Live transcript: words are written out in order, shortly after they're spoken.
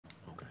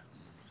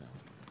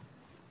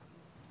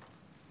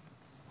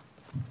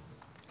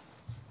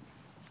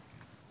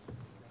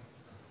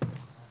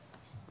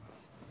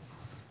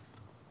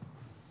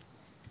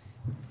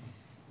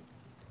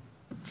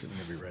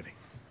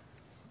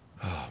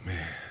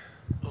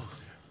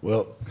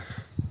Well,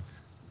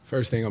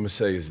 first thing I'm going to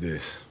say is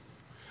this.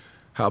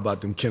 How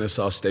about them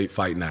Kennesaw State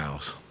Fighting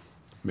Owls?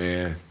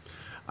 Man,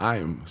 I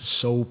am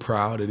so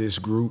proud of this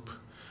group,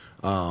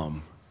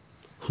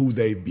 who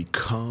they've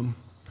become,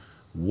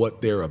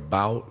 what they're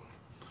about,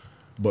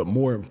 but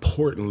more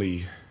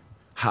importantly,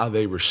 how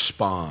they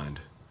respond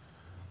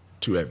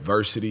to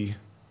adversity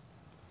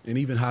and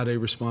even how they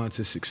respond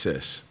to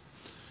success.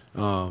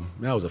 That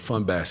was a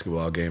fun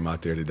basketball game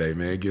out there today,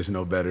 man. It gets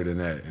no better than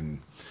that. And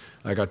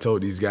like I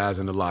told these guys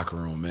in the locker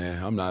room,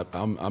 man, I'm not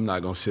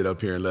gonna sit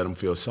up here and let them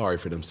feel sorry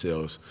for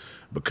themselves,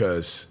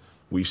 because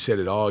we've said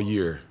it all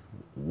year.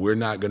 We're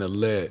not gonna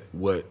let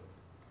what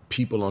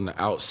people on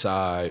the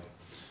outside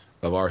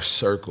of our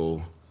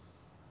circle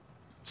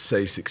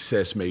say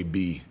success may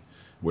be.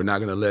 We're not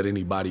gonna let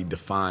anybody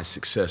define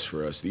success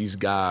for us. These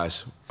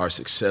guys are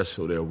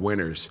successful, they're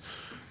winners,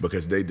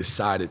 because they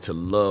decided to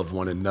love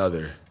one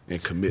another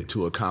and commit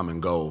to a common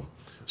goal.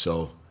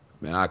 So,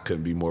 man, I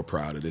couldn't be more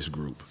proud of this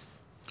group.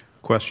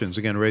 Questions,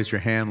 again, raise your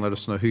hand, let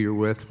us know who you're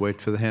with, wait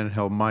for the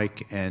handheld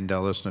mic, and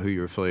let us know who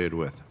you're affiliated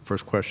with.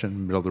 First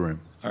question, middle of the room.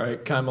 All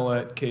right, Kai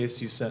Millette,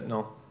 KSU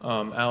Sentinel.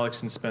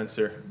 Alex and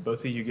Spencer,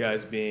 both of you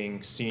guys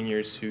being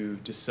seniors who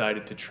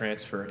decided to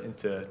transfer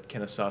into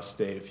Kennesaw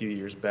State a few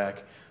years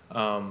back.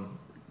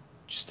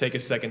 Just take a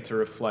second to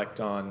reflect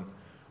on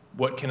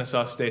what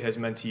Kennesaw State has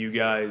meant to you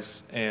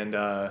guys and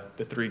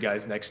the three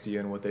guys next to you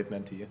and what they've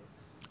meant to you.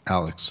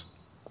 Alex.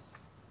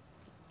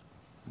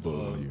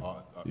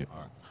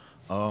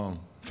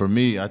 For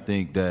me, I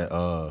think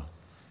that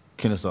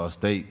Kennesaw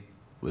State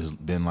has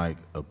been like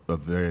a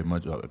very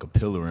much like a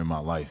pillar in my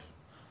life.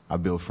 I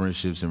built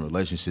friendships and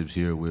relationships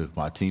here with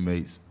my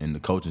teammates and the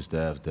coaching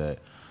staff that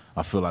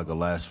I feel like will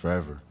last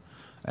forever.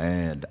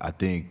 And I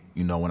think,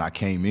 you know, when I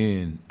came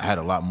in, I had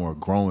a lot more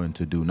growing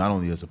to do, not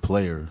only as a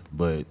player,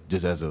 but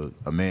just as a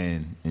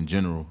man in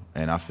general.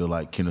 And I feel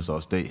like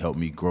Kennesaw State helped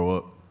me grow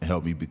up and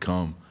helped me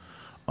become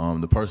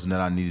the person that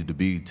I needed to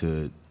be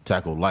to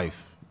tackle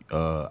life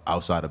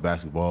outside of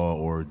basketball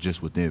or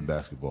just within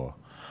basketball.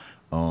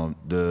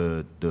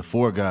 The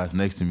four guys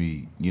next to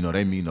me, you know,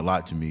 they mean a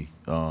lot to me,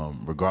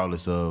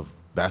 regardless of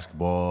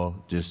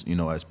basketball, just, you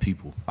know, as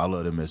people. I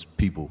love them as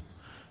people,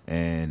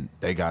 and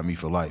they got me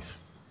for life.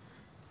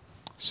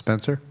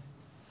 Spencer?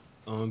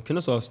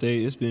 Kennesaw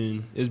State, it's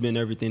been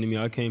everything to me.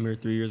 I came here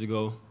 3 years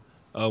ago.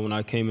 When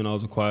I came in, I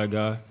was a quiet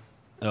guy.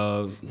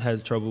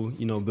 Had trouble,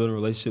 you know, building a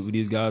relationship with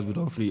these guys, but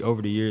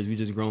over the years, we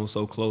just grown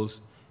so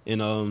close.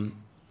 And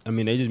I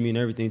mean, they just mean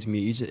everything to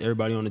me.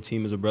 Everybody on the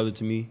team is a brother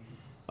to me.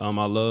 I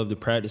love the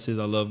practices.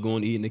 I love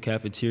going to eat in the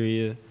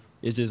cafeteria.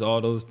 It's just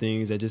all those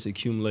things that just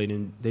accumulate,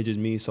 and they just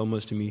mean so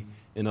much to me.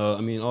 And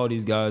I mean, all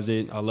these guys,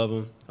 I love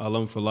them. I love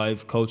them for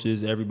life.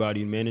 Coaches,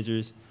 everybody,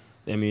 managers.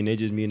 I mean, they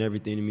just mean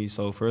everything to me.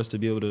 So for us to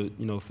be able to,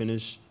 you know,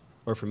 finish,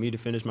 or for me to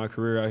finish my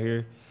career out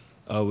here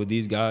with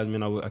these guys,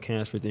 man, I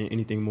can't ask for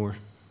anything more.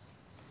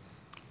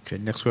 Okay,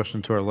 next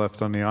question to our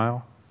left on the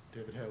aisle.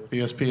 David Hale with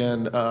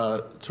ESPN.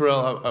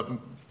 Terrell,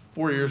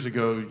 4 years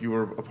ago, you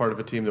were a part of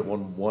a team that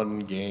won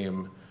one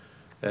game,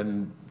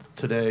 and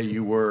today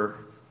you were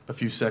a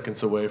few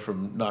seconds away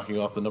from knocking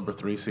off the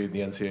 #3 seed in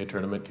the NCAA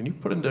tournament. Can you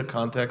put into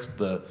context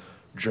the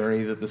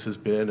journey that this has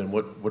been and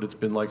what it's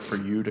been like for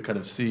you to kind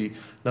of see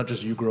not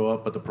just you grow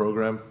up, but the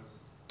program?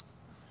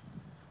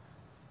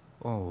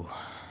 Oh.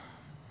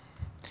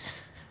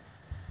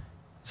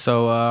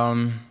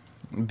 So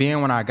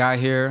being when I got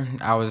here,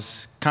 I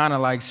was kind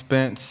of like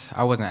Spence.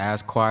 I wasn't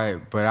as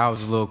quiet, but I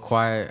was a little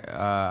quiet.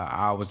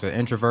 I was an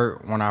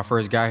introvert when I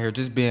first got here,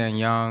 just being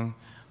young.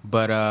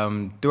 But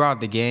throughout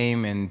the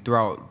game and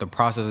throughout the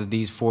process of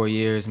these 4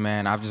 years,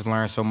 man, I've just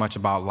learned so much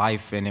about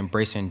life and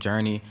embracing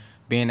journey.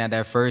 Being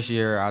that first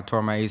year I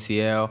tore my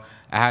ACL,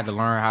 I had to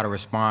learn how to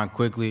respond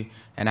quickly,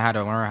 and I had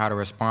to learn how to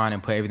respond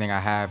and put everything I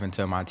have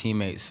into my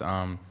teammates.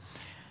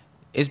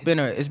 It's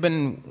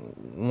been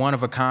one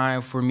of a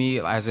kind for me,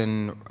 as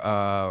in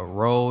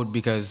road,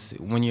 because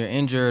when you're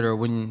injured or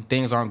when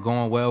things aren't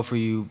going well for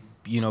you,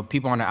 you know,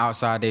 people on the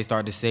outside, they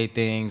start to say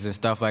things and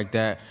stuff like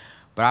that.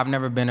 But I've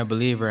never been a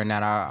believer in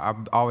that.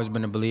 I've always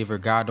been a believer.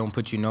 God don't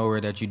put you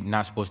nowhere that you're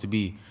not supposed to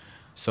be.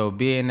 So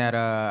being that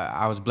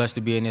I was blessed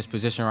to be in this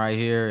position right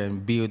here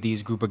and be with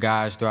these group of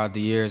guys throughout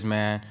the years,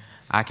 man,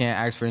 I can't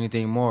ask for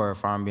anything more,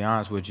 if I'm being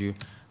honest with you.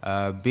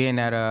 Being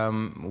that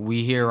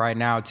we here right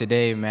now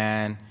today,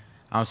 man,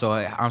 I'm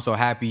so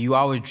happy. You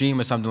always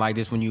dream of something like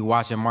this when you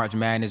watching March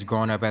Madness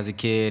growing up as a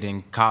kid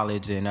in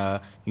college,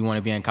 and you want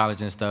to be in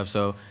college and stuff.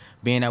 So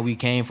being that we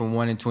came from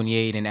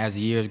 1-28, and as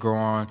the years grow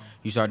on,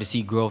 you start to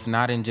see growth,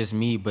 not in just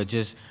me, but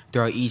just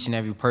throughout each and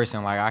every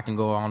person. Like, I can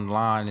go on the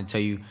line and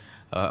tell you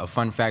a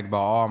fun fact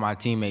about all my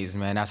teammates,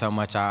 man. That's how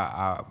much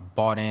I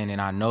bought in and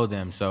I know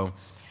them. So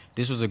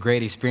this was a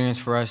great experience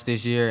for us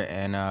this year,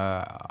 and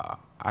I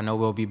know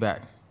we'll be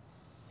back.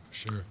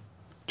 Sure.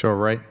 To our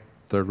right,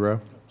 third row.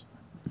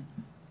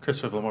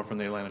 Christopher Lamar from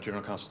the Atlanta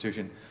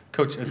Journal-Constitution.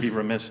 Coach, I'd be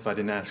remiss if I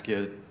didn't ask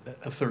you,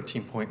 a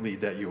 13-point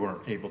lead that you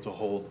weren't able to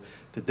hold.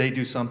 Did they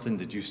do something?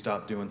 Did you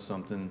stop doing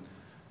something?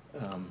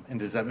 And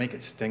does that make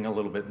it sting a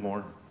little bit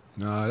more?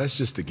 No, that's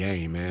just the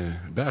game, man.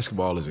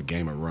 Basketball is a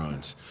game of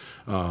runs.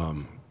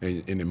 And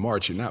in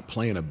March, you're not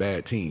playing a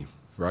bad team,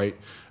 right?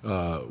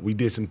 We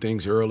did some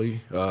things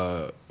early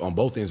on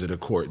both ends of the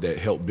court that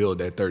helped build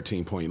that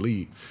 13-point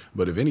lead.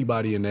 But if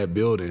anybody in that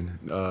building,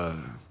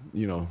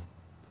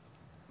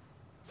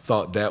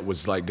 thought that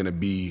was like going to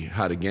be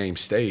how the game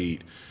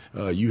stayed,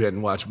 you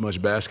hadn't watched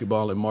much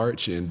basketball in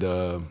March, and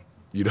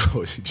you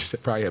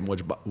just probably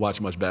hadn't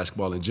watched much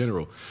basketball in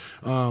general.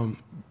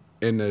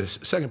 And the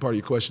second part of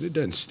your question, it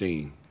doesn't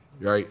sting,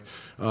 right?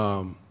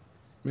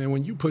 Man,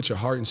 when you put your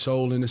heart and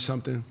soul into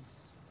something,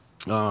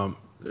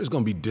 there's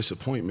going to be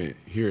disappointment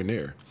here and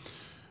there.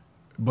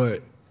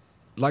 But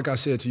like I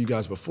said to you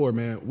guys before,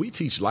 man, we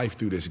teach life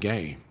through this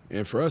game.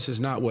 And for us, it's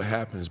not what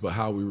happens, but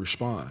how we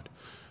respond.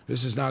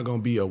 This is not going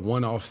to be a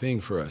one-off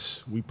thing for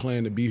us. We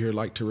plan to be here,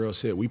 like Terrell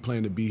said, we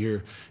plan to be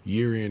here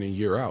year in and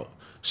year out.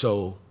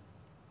 So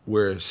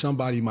where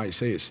somebody might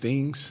say it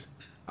stings,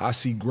 I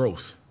see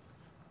growth.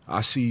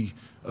 I see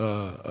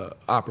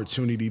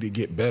opportunity to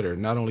get better,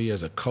 not only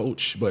as a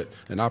coach, but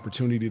an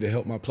opportunity to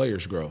help my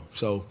players grow.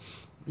 So,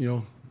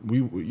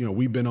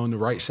 we've been on the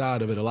right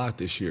side of it a lot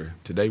this year.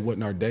 Today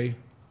wasn't our day.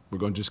 We're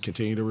going to just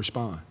continue to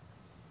respond.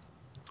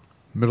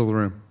 Middle of the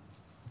room.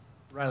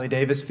 Riley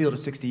Davis, field of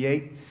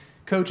 68.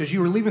 Coach, as you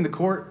were leaving the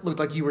court, looked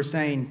like you were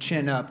saying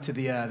chin up to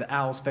the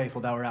Owls faithful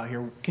that were out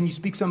here. Can you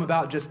speak some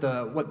about just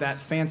what that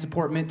fan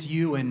support meant to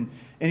you and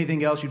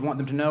anything else you'd want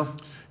them to know?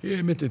 Yeah,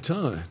 it meant a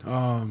ton.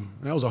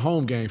 That was a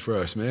home game for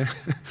us, man.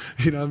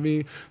 You know what I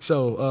mean?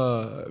 So,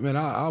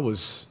 I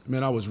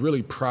was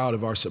really proud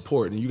of our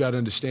support. And you got to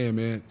understand,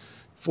 man,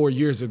 4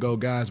 years ago,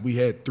 guys, we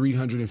had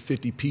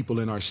 350 people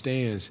in our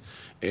stands,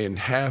 and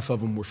half of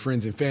them were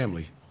friends and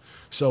family.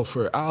 So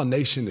for our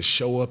nation to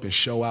show up and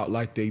show out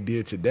like they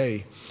did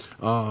today,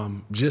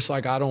 just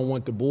like I don't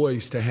want the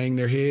boys to hang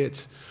their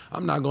heads,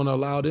 I'm not going to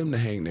allow them to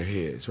hang their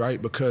heads, right?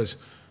 Because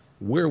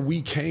where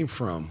we came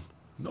from,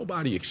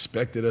 nobody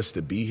expected us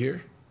to be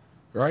here,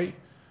 right?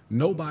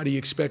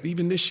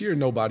 Even this year,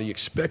 nobody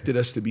expected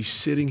us to be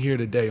sitting here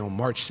today on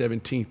March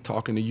 17th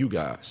talking to you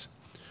guys,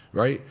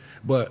 right?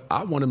 But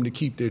I want them to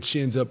keep their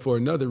chins up for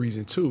another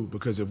reason too,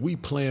 because if we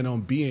plan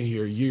on being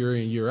here year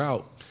in, year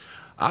out,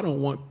 I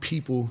don't want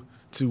people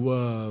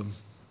to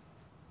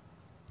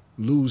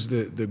lose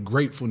the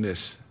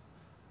gratefulness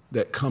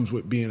that comes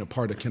with being a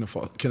part of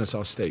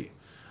Kennesaw State.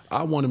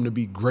 I want them to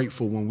be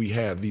grateful when we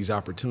have these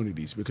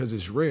opportunities because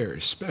it's rare,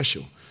 it's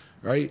special,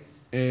 right?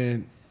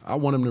 And I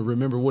want them to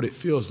remember what it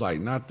feels like,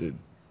 not the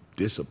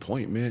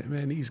disappointment.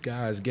 Man, these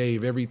guys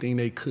gave everything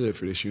they could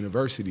for this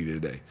university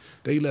today.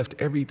 They left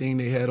everything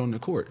they had on the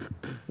court.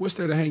 What's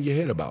there to hang your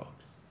head about?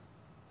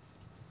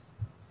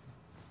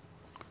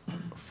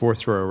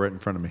 Fourth row right in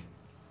front of me.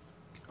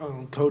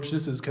 Coach,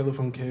 this is Caleb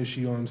from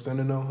KSU. I'm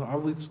standing on.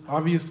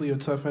 Obviously a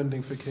tough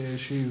ending for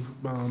KSU,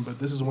 but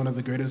this is one of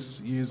the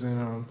greatest years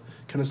in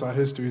Kennesaw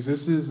history. Is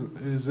this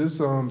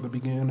the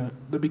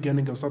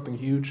beginning of something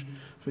huge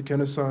for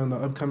Kennesaw in the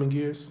upcoming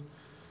years?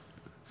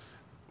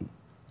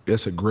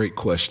 That's a great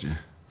question.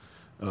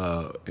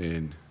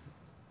 And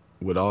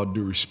with all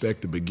due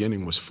respect, the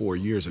beginning was 4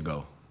 years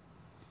ago.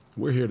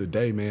 We're here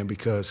today, man,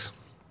 because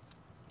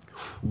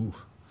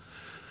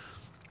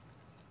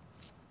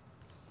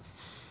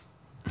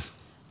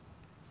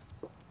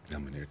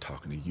I'm in there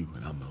talking to you,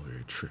 and I'm over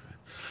here tripping.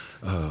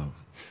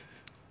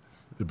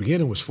 The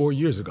beginning was 4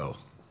 years ago.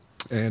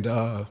 And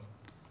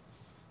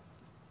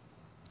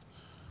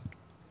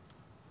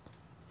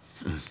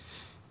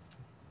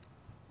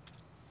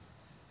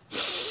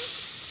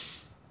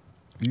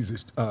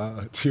these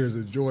are tears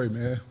of joy,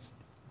 man,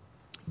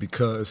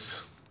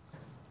 because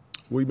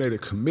we made a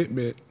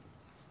commitment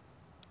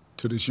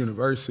to this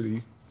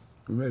university.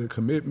 We made a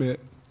commitment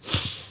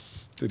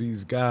to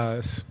these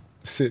guys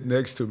sitting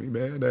next to me,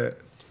 man, that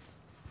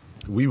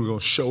we were going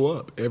to show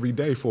up every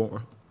day for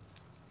them.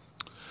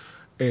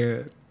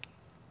 And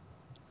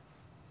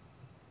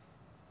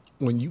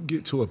when you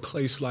get to a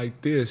place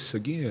like this,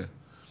 again,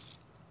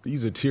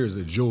 these are tears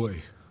of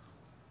joy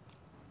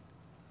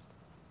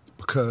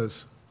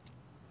because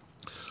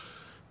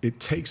it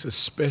takes a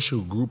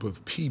special group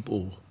of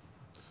people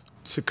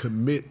to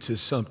commit to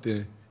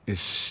something and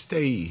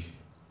stay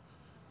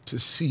to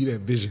see that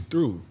vision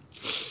through.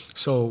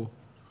 So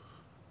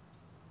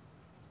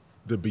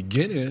the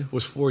beginning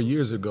was 4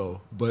 years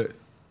ago, but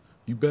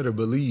you better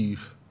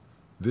believe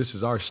this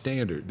is our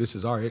standard, this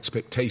is our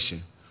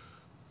expectation,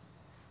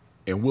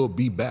 and we'll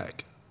be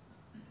back.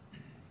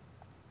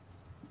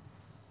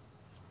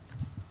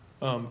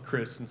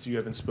 Chris, since you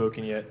haven't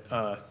spoken yet,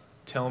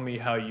 tell me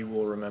how you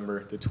will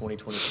remember the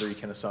 2023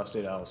 Kennesaw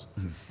State Owls.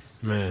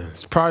 Man,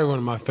 it's probably one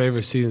of my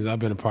favorite seasons I've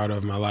been a part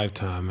of in my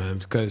lifetime, man,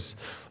 because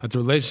the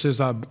relationships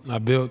I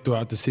built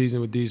throughout the season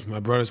with my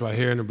brothers right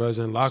here and the brothers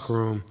in the locker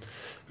room,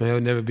 man,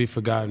 it'll never be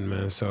forgotten,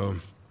 man. So,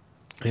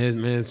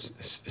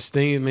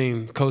 sting, I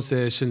mean, Coach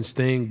said it shouldn't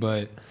sting,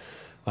 but,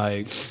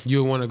 like,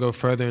 you want to go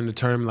further in the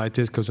tournament like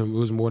this because it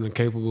was more than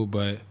capable,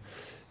 but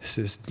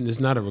it's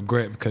not a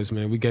regret because,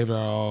 man, we gave it our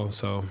all,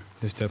 so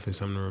it's definitely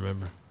something to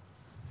remember.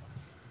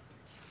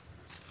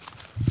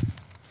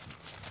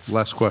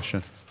 Last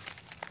question.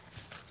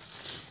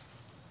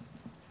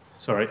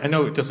 Sorry, I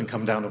know it doesn't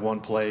come down to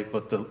one play,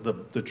 but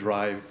the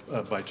drive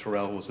by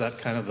Terrell, was that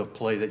kind of the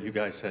play that you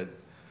guys had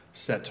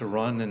set to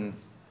run? And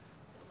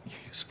you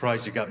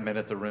surprised you got men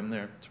at the rim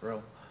there,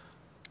 Terrell?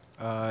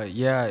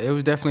 Yeah, it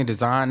was definitely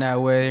designed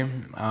that way.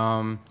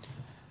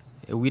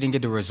 We didn't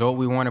get the result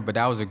we wanted, but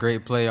that was a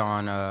great play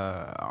on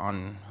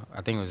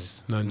I think it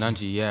was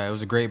Nunji. Yeah, it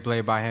was a great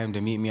play by him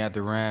to meet me at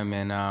the rim.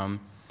 And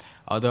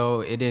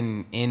although it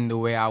didn't end the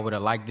way I would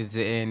have liked it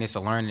to end, it's a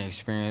learning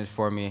experience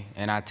for me,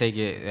 and I take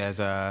it as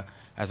an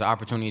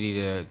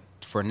opportunity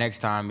for next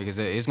time, because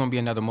it's going to be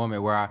another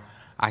moment where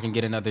I can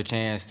get another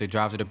chance to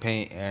drive to the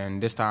paint,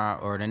 and this time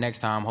or the next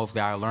time,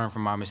 hopefully I learn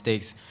from my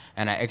mistakes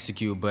and I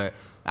execute. But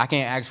I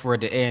can't ask for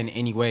it to end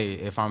anyway,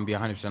 if I'm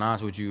going to be 100%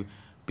 honest with you.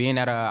 Being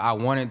that I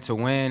wanted to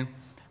win,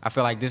 I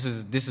feel like this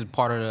is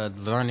part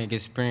of the learning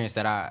experience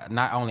that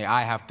not only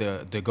I have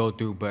to go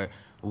through, but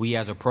we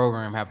as a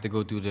program have to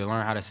go through to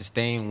learn how to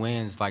sustain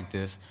wins like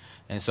this.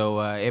 And so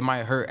it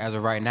might hurt as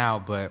of right now,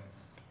 but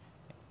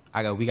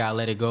we gotta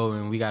let it go,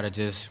 and we gotta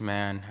just,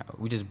 man,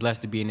 we just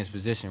blessed to be in this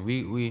position.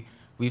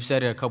 We've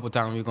said it a couple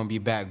times we're gonna be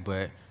back,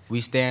 but we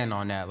stand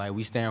on that. Like,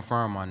 we stand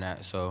firm on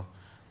that. So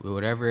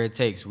whatever it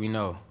takes, we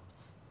know.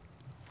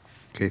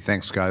 Okay,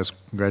 thanks, guys.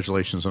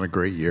 Congratulations on a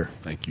great year.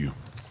 Thank you.